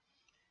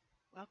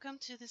Welcome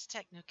to this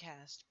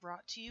TechnoCast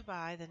brought to you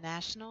by the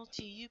National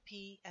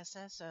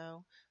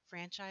TUPSSO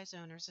Franchise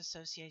Owners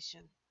Association.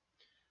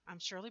 I'm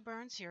Shirley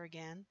Burns here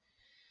again,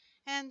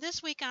 and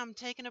this week I'm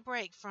taking a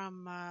break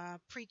from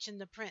preaching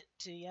the print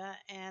to you,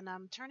 and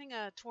I'm turning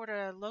toward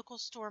a local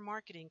store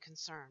marketing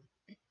concern.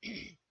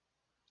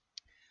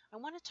 I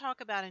want to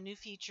talk about a new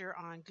feature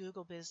on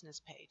Google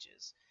Business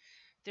Pages.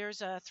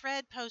 There's a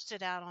thread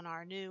posted out on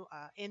our new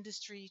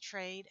industry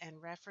trade and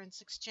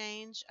reference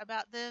exchange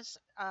about this,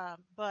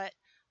 but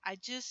I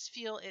just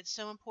feel it's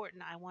so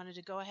important I wanted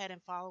to go ahead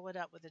and follow it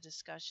up with a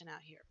discussion out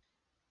here.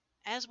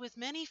 As with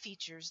many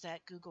features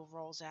that Google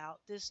rolls out,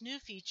 this new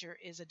feature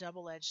is a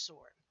double edged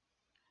sword.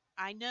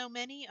 I know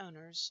many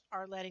owners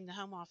are letting the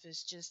home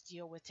office just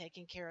deal with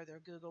taking care of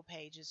their Google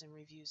pages and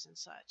reviews and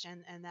such,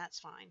 and that's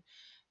fine.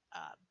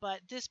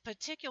 But this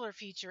particular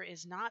feature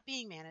is not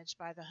being managed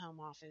by the home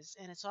office,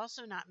 and it's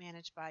also not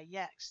managed by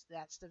Yext.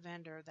 That's the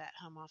vendor that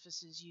home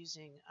office is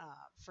using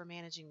for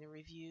managing the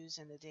reviews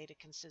and the data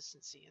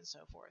consistency and so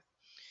forth.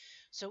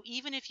 So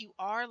even if you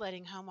are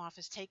letting home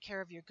office take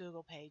care of your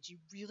Google page, you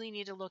really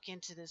need to look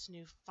into this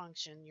new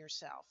function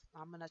yourself.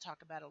 I'm going to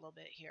talk about it a little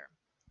bit here.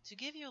 To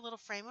give you a little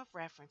frame of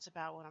reference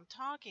about what I'm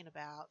talking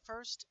about,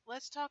 first,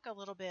 let's talk a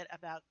little bit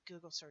about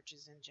Google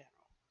searches in general.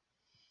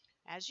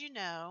 As you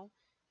know,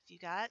 if you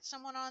got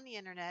someone on the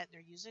internet and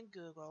they're using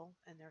Google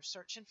and they're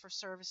searching for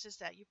services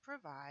that you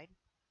provide,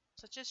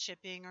 such as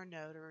shipping or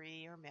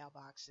notary or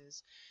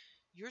mailboxes,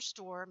 your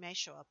store may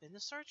show up in the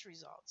search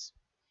results.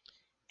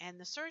 And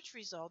the search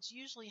results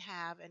usually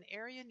have an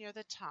area near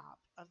the top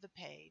of the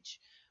page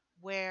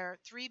where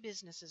three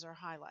businesses are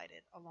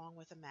highlighted along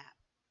with a map.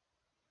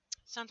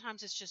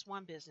 Sometimes it's just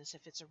one business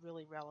if it's a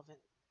really relevant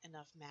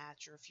enough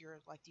match, or if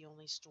you're like the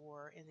only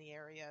store in the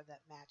area that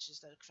matches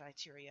the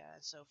criteria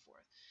and so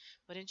forth.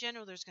 But in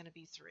general, there's going to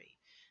be three.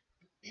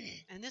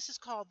 And this is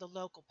called the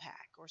local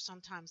pack, or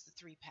sometimes the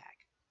three pack.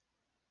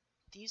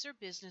 These are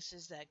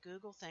businesses that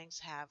Google thinks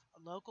have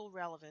local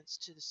relevance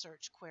to the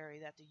search query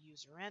that the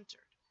user entered.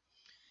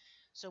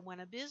 So when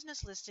a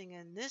business listing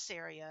in this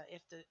area,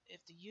 if the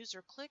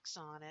user clicks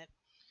on it,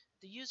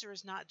 the user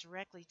is not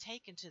directly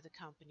taken to the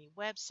company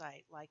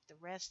website like the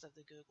rest of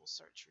the Google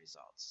search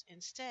results.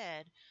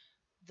 Instead,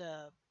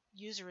 the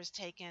user is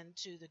taken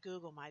to the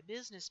Google My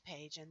Business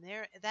page, and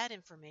there that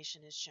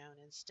information is shown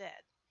instead.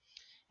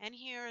 And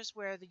here is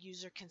where the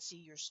user can see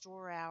your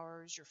store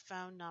hours, your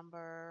phone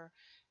number,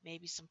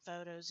 maybe some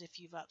photos if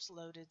you've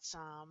uploaded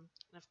some,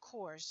 and of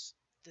course,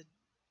 the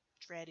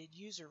dreaded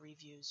user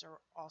reviews are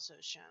also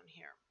shown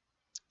here,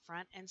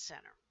 front and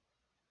center.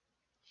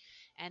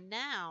 And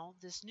now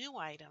this new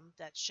item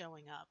that's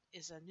showing up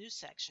is a new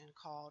section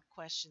called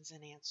Questions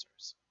and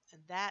Answers.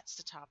 And that's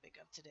the topic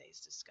of today's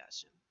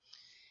discussion.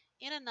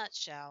 In a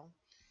nutshell,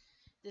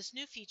 this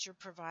new feature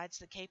provides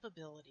the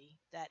capability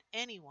that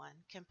anyone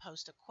can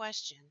post a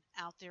question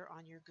out there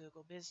on your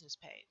Google business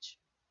page.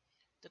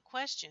 The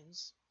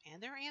questions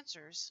and their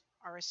answers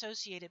are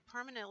associated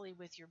permanently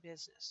with your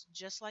business,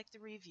 just like the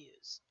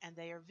reviews, and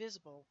they are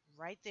visible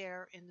right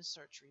there in the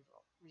search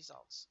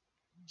results,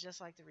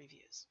 just like the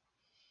reviews.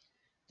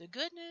 The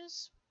good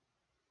news,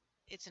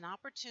 it's an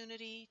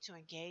opportunity to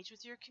engage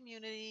with your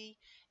community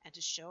and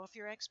to show off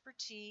your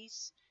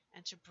expertise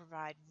and to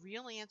provide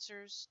real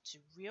answers to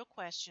real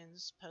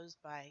questions posed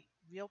by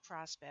real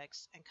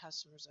prospects and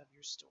customers of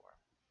your store.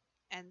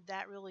 And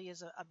that really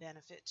is a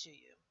benefit to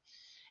you.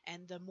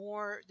 And the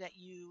more that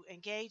you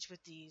engage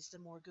with these, the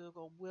more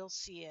Google will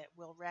see it,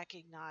 will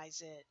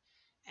recognize it,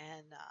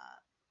 and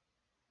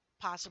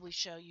possibly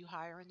show you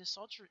higher in the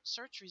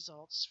search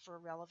results for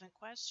relevant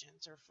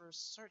questions or for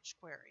search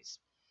queries.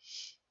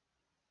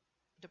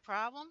 The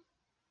problem?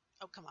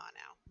 Oh, come on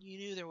now. You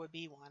knew there would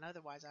be one.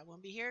 Otherwise, I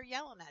wouldn't be here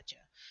yelling at you.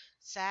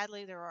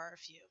 Sadly, there are a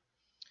few.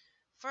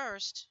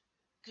 First,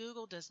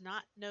 Google does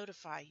not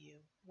notify you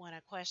when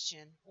a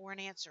question or an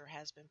answer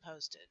has been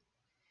posted.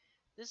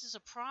 This is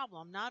a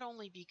problem not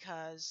only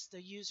because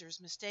the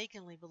users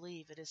mistakenly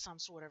believe it is some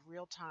sort of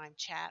real-time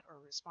chat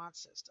or response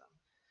system,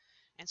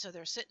 and so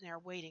they're sitting there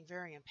waiting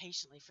very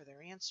impatiently for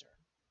their answer.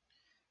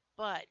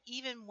 But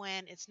even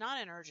when it's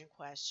not an urgent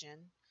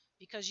question,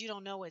 because you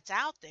don't know it's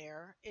out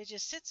there, it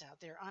just sits out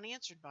there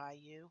unanswered by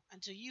you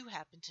until you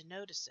happen to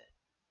notice it.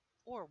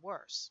 Or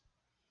worse.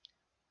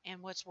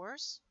 And what's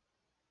worse?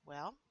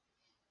 Well,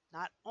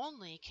 not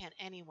only can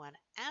anyone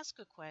ask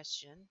a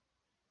question,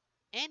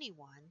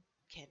 anyone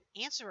can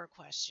answer a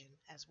question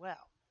as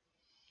well.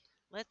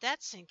 Let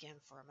that sink in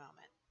for a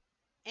moment.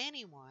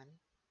 Anyone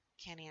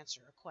can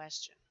answer a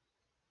question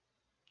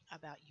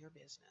about your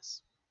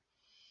business.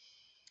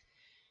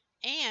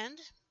 And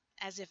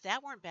as if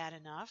that weren't bad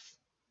enough,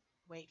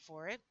 wait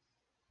for it,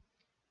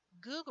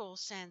 Google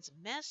sends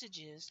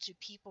messages to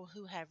people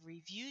who have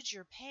reviewed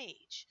your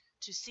page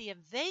to see if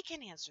they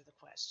can answer the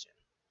question.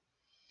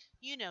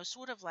 You know,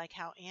 sort of like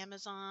how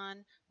Amazon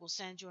will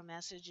send you a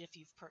message if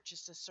you've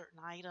purchased a certain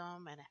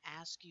item and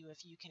ask you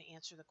if you can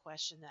answer the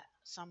question that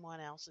someone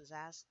else is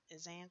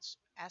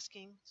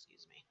asking.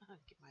 Excuse me,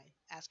 get my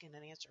asking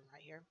and answering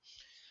right here.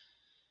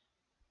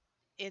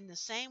 In the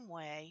same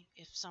way,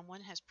 if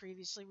someone has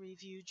previously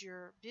reviewed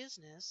your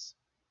business,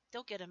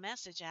 they'll get a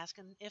message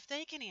asking if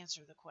they can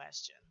answer the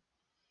question.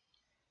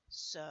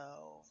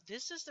 So,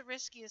 this is the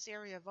riskiest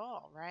area of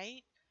all,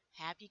 right?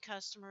 Happy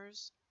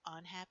customers,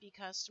 unhappy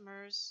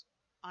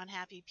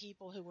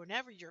people who were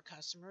never your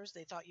customers,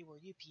 they thought you were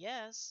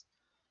UPS.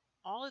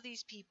 All of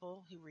these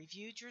people who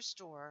reviewed your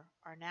store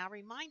are now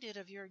reminded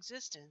of your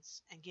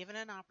existence and given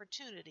an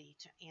opportunity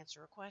to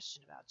answer a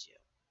question about you.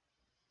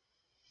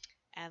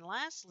 And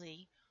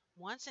lastly,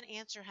 once an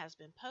answer has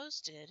been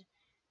posted,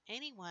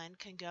 anyone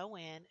can go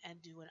in and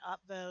do an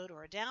upvote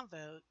or a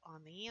downvote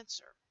on the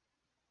answer.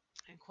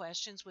 And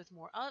questions with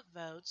more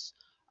upvotes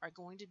are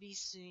going to be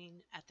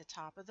seen at the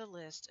top of the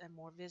list and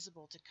more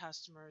visible to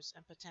customers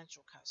and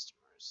potential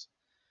customers.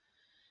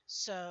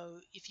 So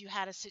if you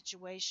had a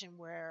situation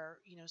where,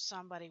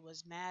 somebody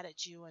was mad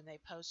at you and they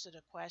posted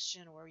a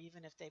question, or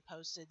even if they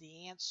posted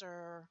the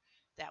answer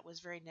that was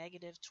very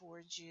negative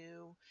towards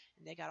you,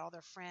 and they got all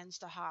their friends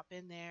to hop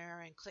in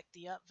there and click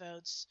the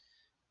upvotes,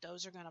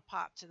 those are going to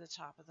pop to the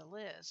top of the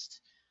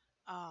list.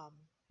 Um,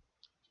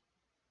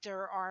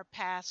 there are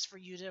paths for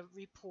you to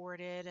report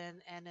it,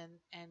 and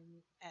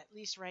at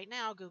least right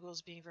now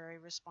Google's being very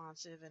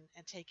responsive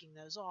and taking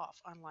those off.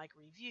 Unlike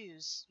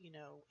reviews,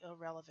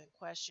 irrelevant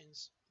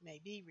questions may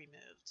be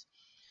removed,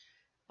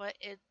 but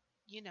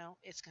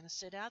it's going to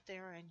sit out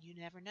there and you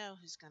never know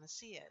who's going to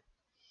see it.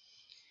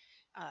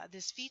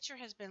 This feature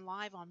has been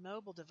live on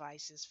mobile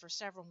devices for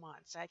several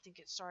months. I think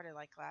it started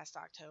like last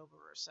October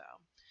or so,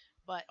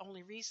 but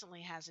only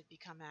recently has it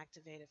become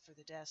activated for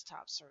the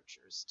desktop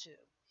searchers too.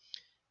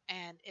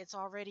 And it's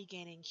already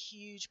gaining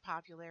huge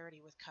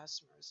popularity with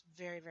customers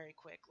very, very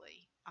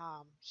quickly.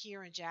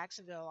 Here in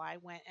Jacksonville, I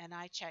went and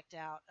I checked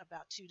out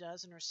about 2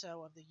 dozen or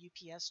so of the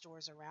UPS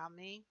stores around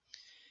me,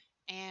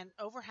 and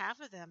over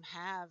half of them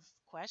have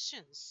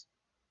questions.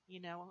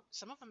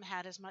 Some of them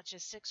had as much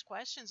as 6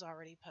 questions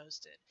already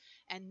posted,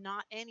 and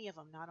not any of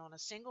them, not on a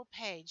single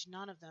page,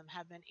 none of them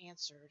have been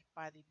answered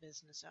by the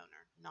business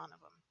owner. None of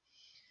them.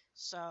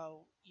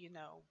 So,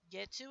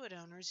 get to it,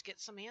 owners. Get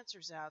some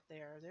answers out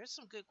there. There's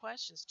some good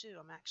questions, too.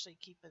 I'm actually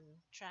keeping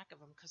track of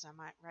them because I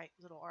might write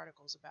little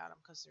articles about them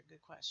because they're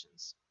good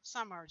questions.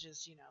 Some are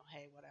just,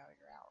 hey, what are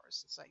your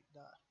hours? It's like,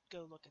 duh,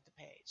 go look at the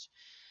page.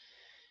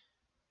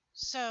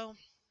 So,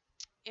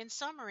 in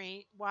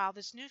summary, while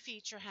this new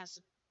feature has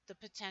the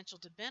potential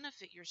to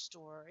benefit your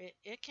store,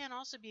 it can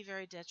also be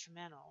very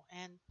detrimental,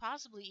 and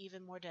possibly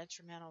even more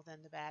detrimental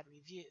than the bad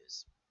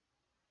reviews.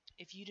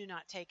 If you do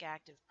not take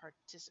active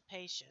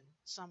participation,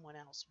 someone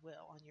else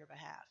will on your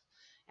behalf.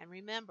 And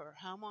remember,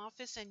 Home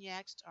Office and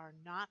Yext are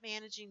not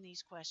managing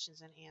these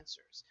questions and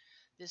answers.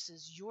 This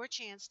is your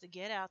chance to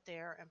get out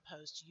there and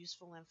post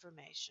useful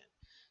information.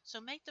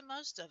 So make the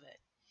most of it.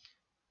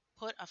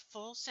 Put a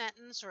full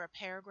sentence or a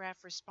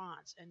paragraph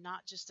response and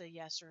not just a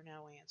yes or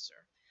no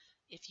answer.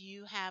 If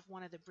you have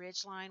one of the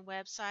Bridgeline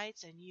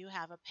websites and you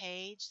have a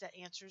page that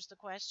answers the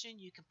question,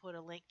 you can put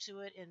a link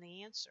to it in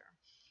the answer.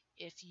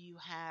 If you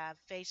have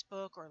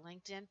Facebook or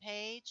LinkedIn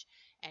page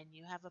and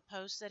you have a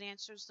post that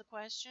answers the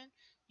question,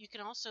 you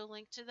can also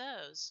link to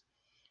those.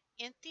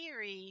 In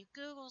theory,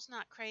 Google's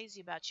not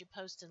crazy about you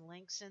posting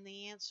links in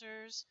the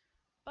answers,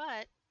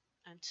 but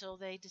until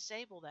they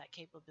disable that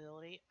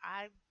capability,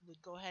 I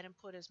would go ahead and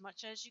put as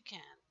much as you can.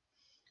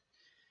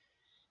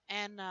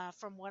 And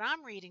from what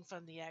I'm reading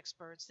from the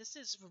experts, this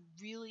is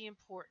really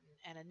important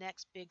and a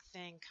next big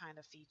thing kind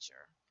of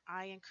feature.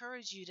 I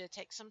encourage you to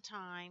take some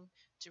time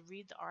to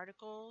read the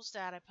articles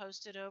that I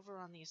posted over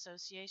on the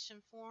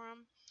association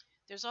forum.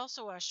 There's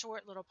also a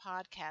short little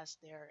podcast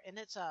there, and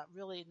it's a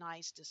really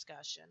nice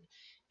discussion.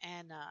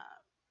 And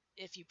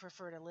if you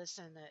prefer to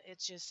listen,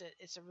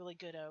 it's a really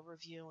good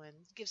overview and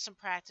gives some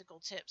practical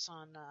tips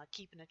on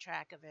keeping a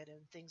track of it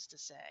and things to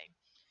say.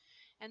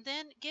 And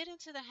then get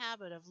into the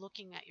habit of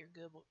looking at your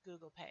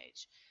Google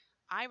page.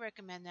 I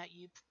recommend that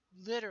you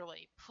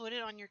literally put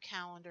it on your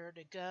calendar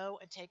to go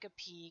and take a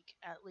peek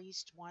at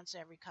least once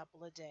every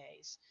couple of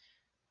days.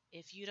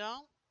 If you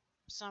don't,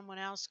 someone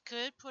else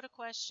could put a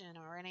question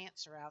or an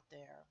answer out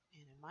there,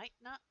 and it might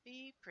not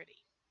be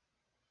pretty.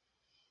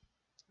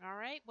 All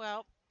right,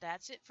 well,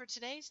 that's it for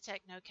today's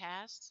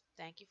TechnoCast.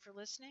 Thank you for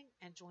listening,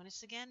 and join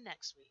us again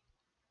next week.